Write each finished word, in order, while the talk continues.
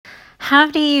How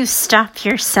do you stop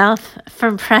yourself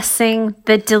from pressing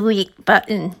the delete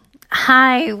button?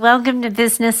 Hi, welcome to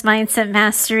Business Mindset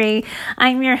Mastery.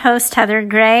 I'm your host, Heather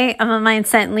Gray. I'm a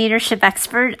mindset and leadership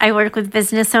expert. I work with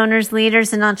business owners,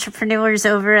 leaders, and entrepreneurs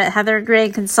over at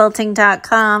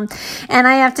heathergrayconsulting.com. And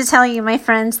I have to tell you, my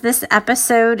friends, this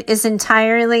episode is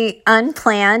entirely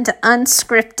unplanned,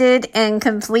 unscripted, and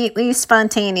completely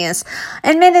spontaneous.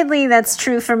 Admittedly, that's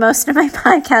true for most of my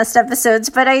podcast episodes,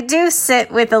 but I do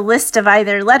sit with a list of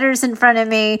either letters in front of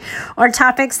me or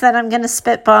topics that I'm going to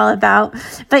spitball about.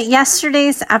 But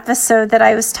yesterday's episode that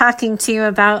I was talking to you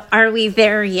about, Are We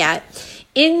There Yet?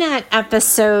 In that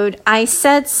episode, I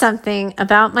said something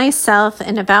about myself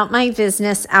and about my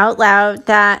business out loud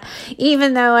that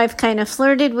even though I've kind of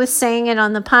flirted with saying it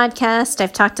on the podcast,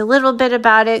 I've talked a little bit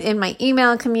about it in my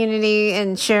email community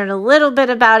and shared a little bit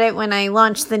about it when I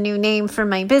launched the new name for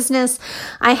my business,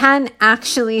 I hadn't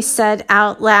actually said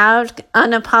out loud,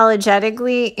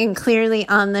 unapologetically and clearly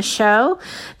on the show,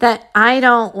 that I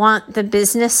don't want the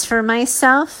business for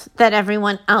myself that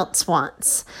everyone else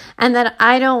wants, and that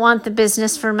I don't want the business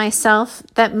for myself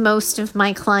that most of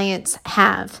my clients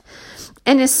have.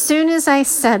 And as soon as I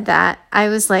said that, I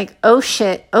was like, oh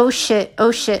shit.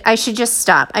 I should just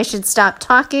stop. I should stop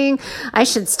talking. I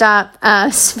should stop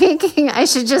speaking. I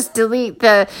should just delete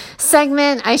the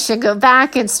segment. I should go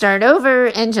back and start over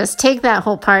and just take that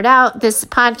whole part out. This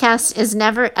podcast is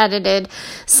never edited.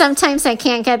 Sometimes I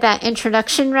can't get that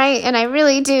introduction right. And I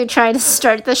really do try to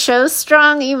start the show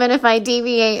strong, even if I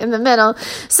deviate in the middle.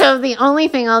 So the only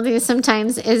thing I'll do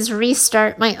sometimes is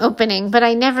restart my opening, but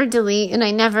I never delete and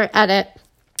I never edit,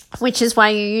 which is why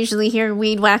you usually hear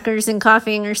weed whackers and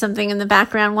coughing or something in the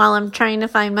background while I'm trying to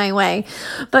find my way.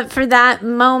 But for that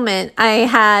moment, I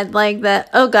had like the,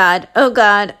 oh God,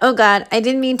 I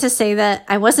didn't mean to say that.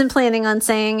 I wasn't planning on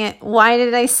saying it. Why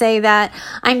did I say that?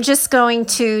 I'm just going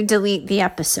to delete the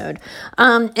episode.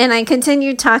 And I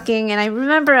continued talking, and I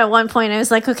remember at one point I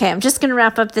was like, okay, I'm just going to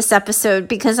wrap up this episode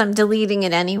because I'm deleting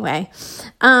it anyway.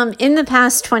 In the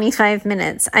past 25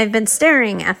 minutes, I've been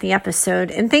staring at the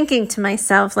episode and thinking to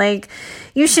myself, like,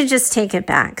 you should just take it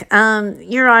back.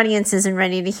 Your audience isn't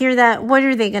ready to hear that. What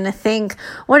are they going to think?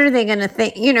 What are they going to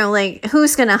think? You know, like,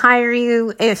 who's going to hire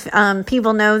you if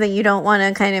people know that you don't want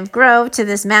to kind of grow to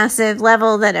this massive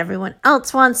level that everyone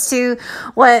else wants to?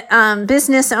 What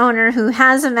business owner who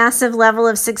has a massive level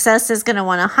of success is going to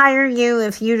want to hire you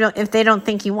if they don't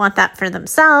think you want that for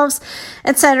themselves,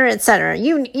 et cetera, et cetera.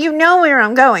 You know where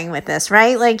I'm going with this,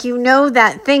 right? Like, you know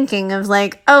that thinking of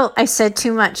like, oh, I said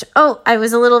too much. Oh, I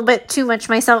was a little bit too much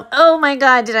myself. Oh my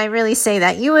God, did I really say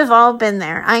that? You have all been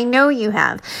there. I know you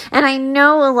have. And I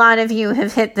know a lot of you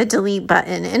have hit the delete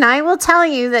button. And I will tell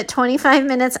you that 25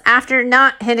 minutes after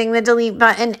not hitting the delete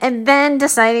button and then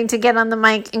deciding to get on the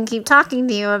mic and keep talking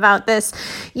to you about this,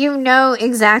 you know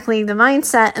exactly the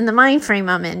mindset and the mind frame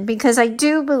I'm in, because I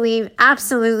do believe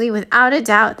absolutely without a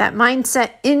doubt that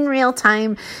mindset in real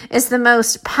time is the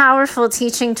most powerful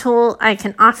teaching tool I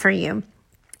can offer you.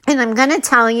 And I'm going to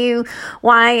tell you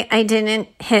why I didn't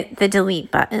hit the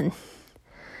delete button.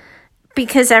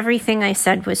 Because everything I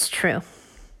said was true.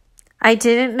 I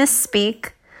didn't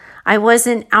misspeak. I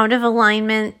wasn't out of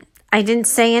alignment. I didn't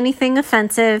say anything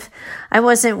offensive. I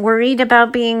wasn't worried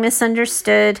about being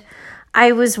misunderstood.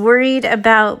 I was worried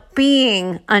about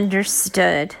being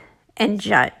understood and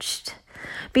judged.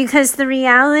 Because the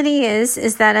reality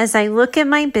is that as I look at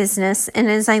my business and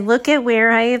as I look at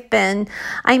where I have been,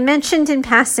 I mentioned in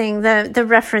passing the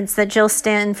reference that Jill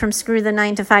Stanton from Screw the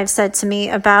 9 to 5 said to me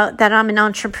about that I'm an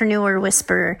entrepreneur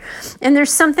whisperer. And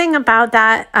there's something about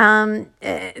that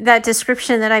that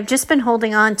description that I've just been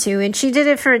holding on to. And she did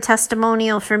it for a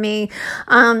testimonial for me.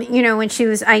 When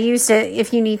I used it.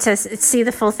 If you need to see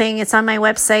the full thing, it's on my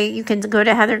website. You can go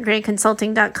to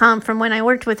heathergrayconsulting.com from when I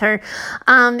worked with her.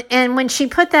 And when she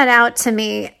put that out to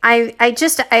me, I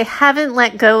haven't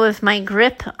let go of my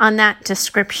grip on that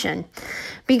description,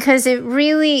 because it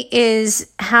really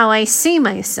is how I see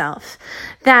myself.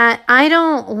 That I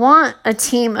don't want a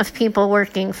team of people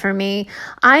working for me.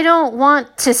 I don't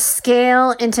want to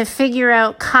scale and to figure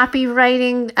out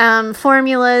copywriting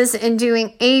formulas and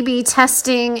doing A/B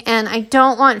testing. And I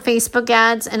don't want Facebook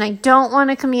ads, and I don't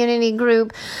want a community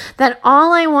group. That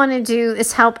all I want to do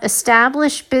is help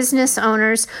established business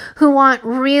owners who want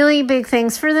really big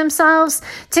things for themselves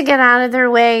to get out of their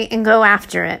way and go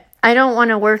after it. I don't want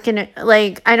to work in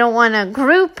I don't want a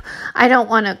group. I don't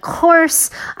want a course.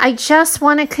 I just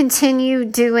want to continue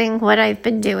doing what I've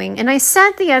been doing. And I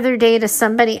said the other day to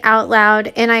somebody out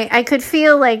loud, and I could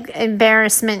feel like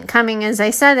embarrassment coming as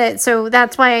I said it. So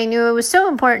that's why I knew it was so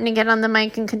important to get on the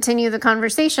mic and continue the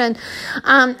conversation.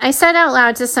 I said out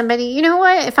loud to somebody, you know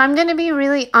what? If I'm going to be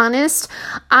really honest,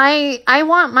 I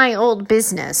want my old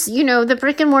business, the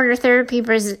brick and mortar therapy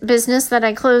business that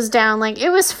I closed down. Like, it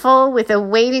was full with a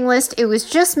waiting list. It was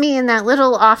just me in that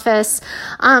little office.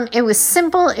 It was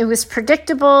simple. It was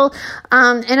predictable.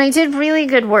 And I did really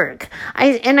good work.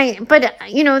 But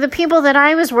the people that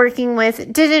I was working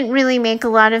with didn't really make a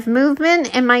lot of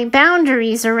movement, and my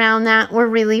boundaries around that were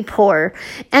really poor.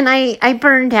 And I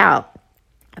burned out.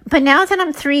 But now that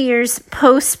I'm 3 years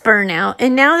post burnout,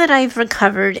 and now that I've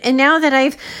recovered, and now that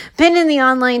I've been in the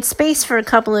online space for a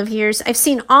couple of years, I've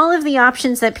seen all of the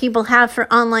options that people have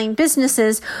for online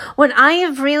businesses. What I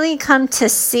have really come to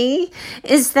see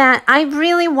is that I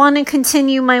really want to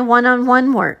continue my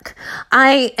one-on-one work.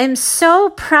 I am so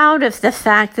proud of the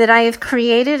fact that I have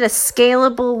created a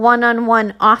scalable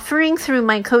one-on-one offering through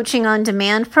my Coaching on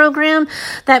Demand program,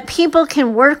 that people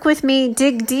can work with me,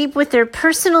 dig deep with their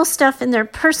personal stuff and their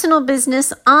personal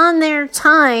business on their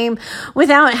time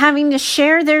without having to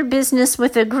share their business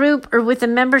with a group or with a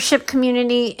membership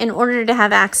community in order to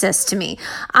have access to me.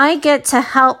 I get to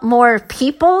help more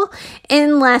people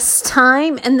in less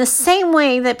time, in the same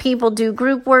way that people do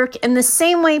group work, in the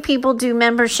same way people do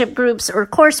membership groups or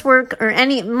coursework or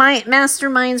any my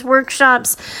masterminds,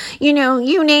 workshops, you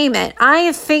name it. I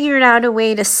have figured out a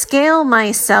way to scale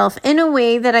myself in a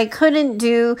way that I couldn't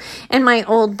do in my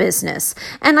old business.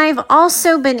 And I've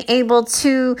also been able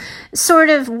to sort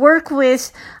of work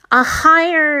with a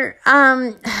higher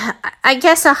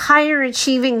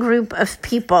achieving group of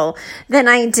people than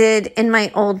I did in my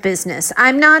old business.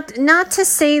 I'm not to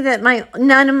say that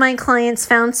none of my clients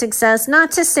found success,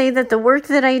 not to say that the work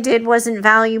that I did wasn't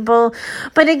valuable.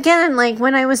 But again, like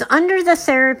when I was under the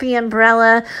therapy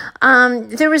umbrella,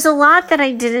 there was a lot that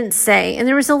I didn't say, and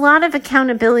there was a lot of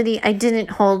accountability I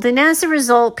didn't hold. And as a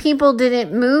result, people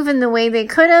didn't move in the way they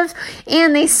could have,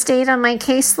 and they stayed on my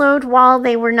caseload while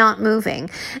they were not moving.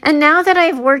 And now that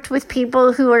I've worked with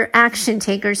people who are action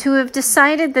takers, who have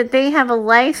decided that they have a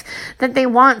life that they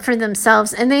want for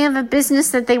themselves, and they have a business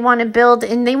that they want to build,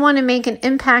 and they want to make an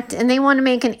impact, and they want to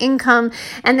make an income,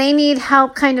 and they need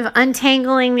help kind of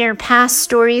untangling their past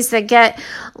stories that get,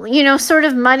 sort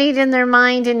of muddied in their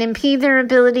mind and impede their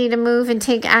ability to move and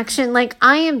take action. Like,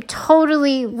 I am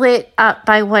totally lit up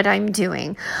by what I'm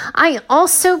doing. I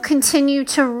also continue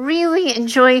to really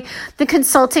enjoy the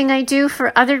consulting I do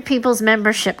for other people's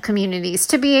membership communities,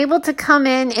 to be able to come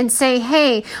in and say,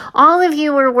 hey, all of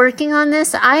you are working on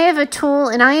this. I have a tool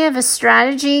and I have a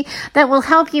strategy that will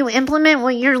help you implement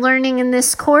what you're learning in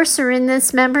this course or in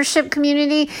this membership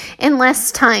community in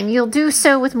less time. You'll do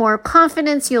so with more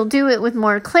confidence. You'll do it with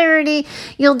more clarity.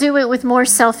 You'll do it with more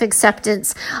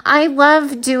self-acceptance. I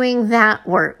love doing that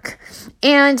work.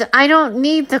 And I don't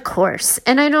need the course,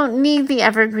 and I don't need the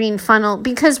evergreen funnel,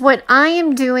 because what I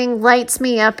am doing lights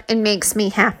me up and makes me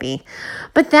happy.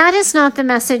 But that is not the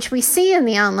message we see in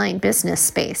the online business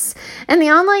space. In the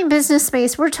online business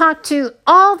space, we're talked to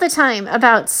all the time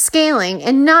about scaling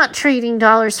and not trading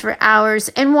dollars for hours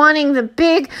and wanting the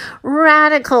big,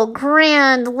 radical,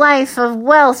 grand life of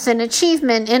wealth and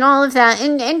achievement and all of that.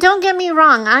 And don't get me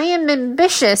wrong, I am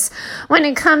ambitious when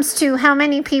it comes to how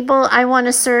many people I want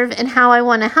to serve and how I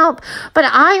want to help, but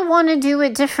I want to do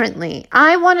it differently.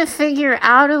 I want to figure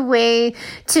out a way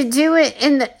to do it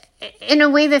in a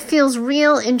way that feels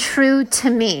real and true to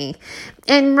me.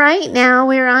 And right now,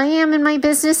 where I am in my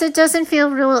business, it doesn't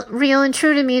feel real and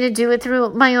true to me to do it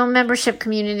through my own membership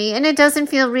community. And it doesn't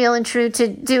feel real and true to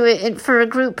do it for a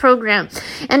group program.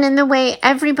 And in the way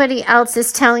everybody else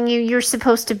is telling you you're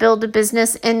supposed to build a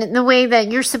business, and in the way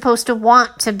that you're supposed to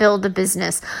want to build a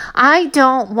business. I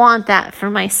don't want that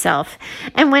for myself.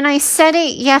 And when I said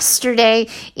it yesterday,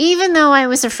 even though I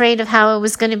was afraid of how it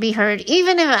was going to be heard,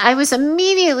 even if I was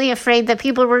immediately afraid that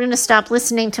people were going to stop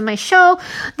listening to my show,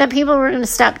 that people were going to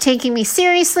stop taking me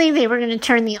seriously, they were going to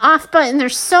turn the off button.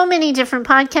 There's so many different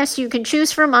podcasts you can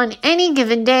choose from on any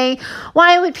given day.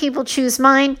 Why would people choose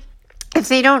mine if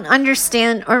they don't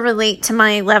understand or relate to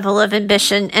my level of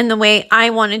ambition and the way I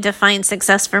want to define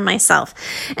success for myself?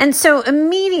 And so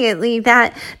immediately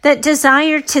that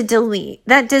desire to delete,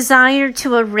 that desire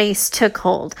to erase took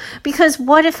hold. Because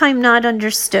what if I'm not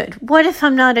understood? What if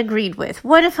I'm not agreed with?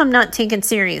 What if I'm not taken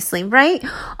seriously, right?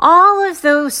 All of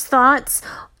those thoughts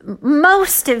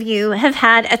most of you have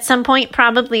had at some point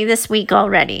probably this week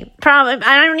already.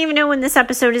 I don't even know when this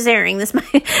episode is airing. This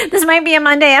might be a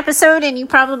Monday episode, and you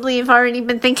probably have already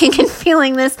been thinking and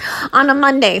feeling this on a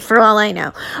Monday for all I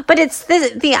know. But it's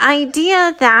the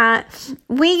idea that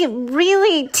we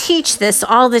really teach this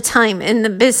all the time in the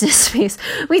business space.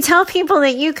 We tell people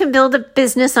that you can build a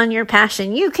business on your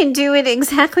passion. You can do it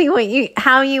exactly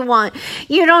how you want.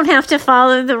 You don't have to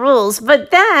follow the rules.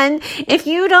 But then if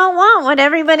you don't want what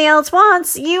everybody else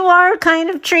wants, you are kind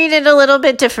of treated a little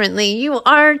bit differently. You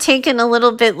are taken a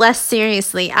little bit less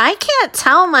seriously. I can't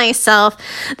tell myself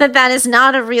that is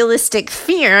not a realistic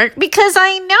fear, because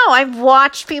I know I've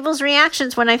watched people's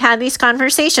reactions when I've had these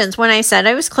conversations, when I said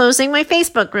I was closing my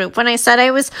Facebook group, when I said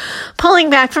I was pulling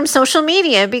back from social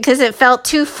media because it felt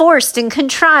too forced and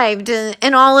contrived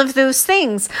and all of those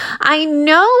things. I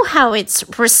know how it's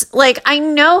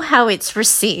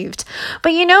received.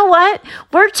 But you know what?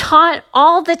 We're taught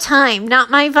all the time, not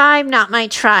my vibe, not my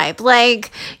tribe.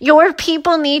 Like, your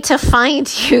people need to find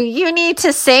you. You need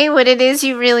to say what it is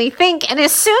you really think. And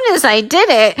as soon as I did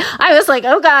it, I was like,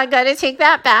 oh God, gotta take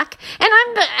that back. And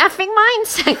I'm the effing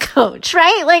mindset coach,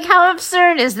 right? Like, how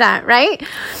absurd is that, right?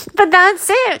 But that's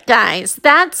it, guys.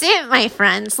 That's it, my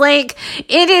friends. Like,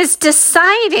 it is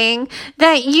deciding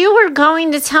that you are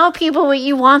going to tell people what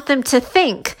you want them to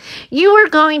think. You are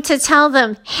going to tell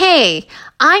them, hey,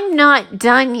 I'm not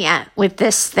done yet with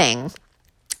this thing.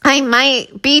 I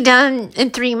might be done in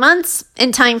 3 months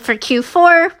in time for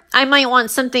Q4. I might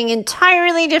want something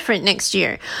entirely different next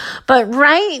year. But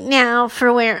right now,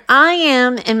 for where I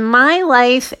am in my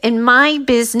life, in my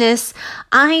business,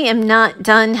 I am not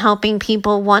done helping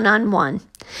people one-on-one.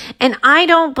 And I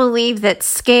don't believe that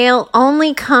scale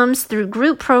only comes through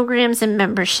group programs and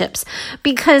memberships,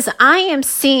 because I am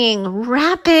seeing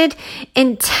rapid,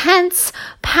 intense,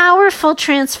 powerful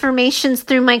transformations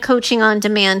through my Coaching on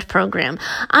Demand program.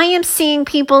 I am seeing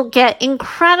people get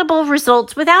incredible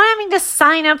results without having to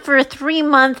sign up for a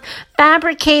 3-month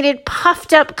fabricated,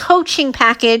 puffed up coaching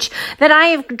package that I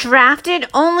have drafted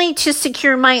only to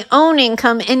secure my own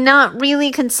income and not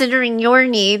really considering your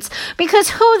needs, because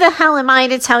who the hell am I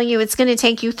to tell you it's going to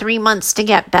take you 3 months to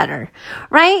get better,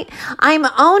 right? I'm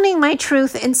owning my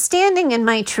truth and standing in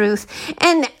my truth.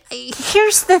 And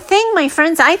here's the thing, my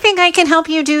friends, I think I can help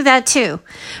you do that too.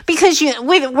 Because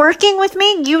with working with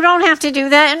me, you don't have to do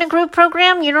that in a group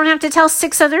program. You don't have to tell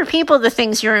 6 other people the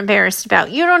things you're embarrassed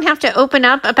about. You don't have to open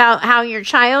up about how your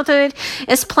childhood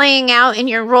is playing out in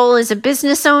your role as a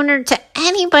business owner to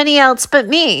anybody else but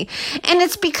me. And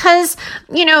it's because,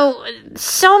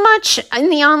 so much in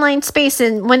the online space,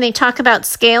 and when they talk about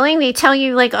scaling, they tell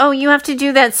you like, oh, you have to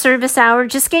do that service hour,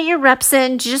 just get your reps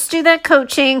in, just do that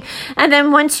coaching. And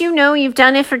then once you've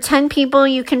done it for 10 people,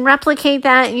 you can replicate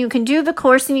that, and you can do the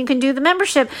course, and you can do the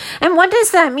membership. And what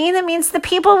does that mean? That means the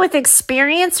people with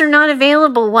experience are not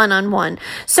available one-on-one.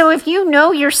 So if you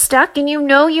know you're stuck and you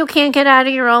know you can't get out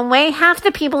of your own way, half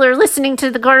the people are listening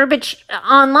to the garbage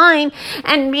online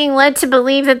and being led to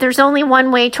believe that there's only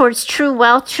one way towards true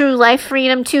wealth, true life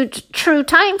freedom, true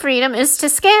time freedom is to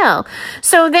scale.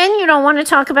 So then you don't want to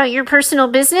talk about your personal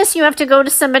business. You have to go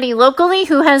to somebody locally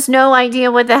who has no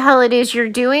idea what the hell it is you're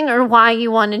doing or why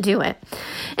you want to do it.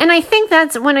 And I think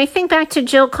that's when I think back to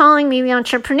Jill calling me the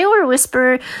entrepreneur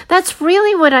whisperer, that's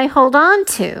really what I hold on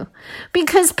to,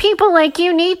 because people like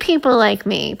you need people like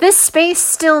me. This space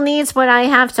still needs what I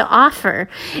have to offer.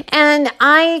 And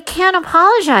I can't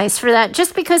apologize for that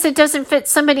just because it doesn't fit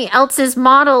somebody else's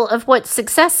model of what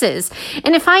success is.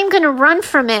 And if I'm going to run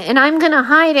from it and I'm going to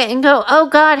hide it and go, oh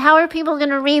God, how are people going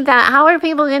to read that? How are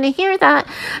people going to hear that?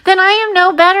 Then I am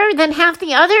no better than half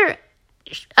the other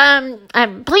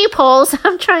bleep holes.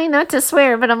 I'm trying not to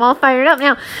swear, but I'm all fired up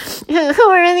now. Who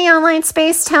are in the online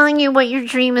space telling you what your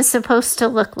dream is supposed to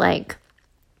look like.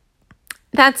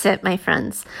 That's it, my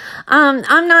friends.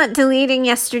 I'm not deleting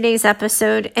yesterday's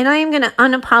episode, and I am going to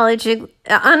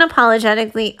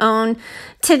unapologetically own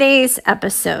today's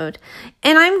episode.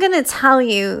 And I'm going to tell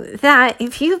you that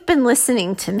if you've been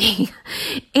listening to me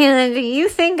and you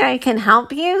think I can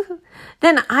help you,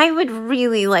 then I would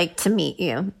really like to meet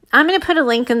you. I'm going to put a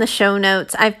link in the show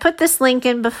notes. I've put this link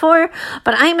in before,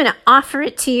 but I'm going to offer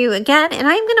it to you again, and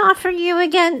I'm going to offer you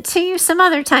again to you some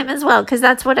other time as well, because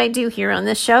that's what I do here on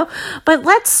this show. But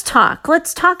let's talk.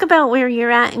 Let's talk about where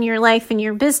you're at in your life and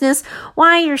your business,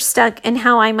 why you're stuck, and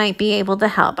how I might be able to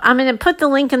help. I'm going to put the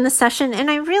link in the session, and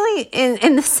I really,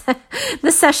 in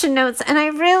the session notes, and I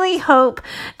really hope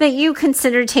that you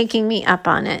consider taking me up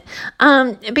on it.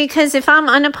 Because if I'm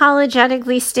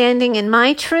unapologetically standing in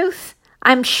my truth,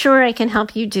 I'm sure I can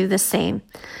help you do the same.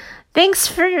 Thanks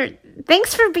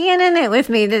for being in it with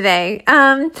me today.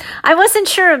 I wasn't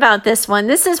sure about this one.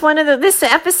 This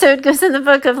episode goes in the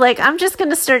book of I'm just going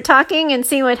to start talking and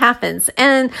see what happens.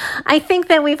 And I think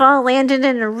that we've all landed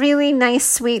in a really nice,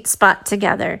 sweet spot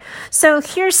together. So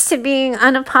here's to being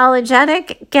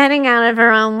unapologetic, getting out of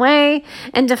our own way,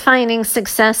 and defining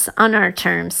success on our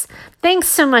terms. Thanks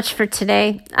so much for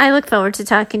today. I look forward to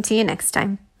talking to you next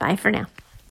time. Bye for now.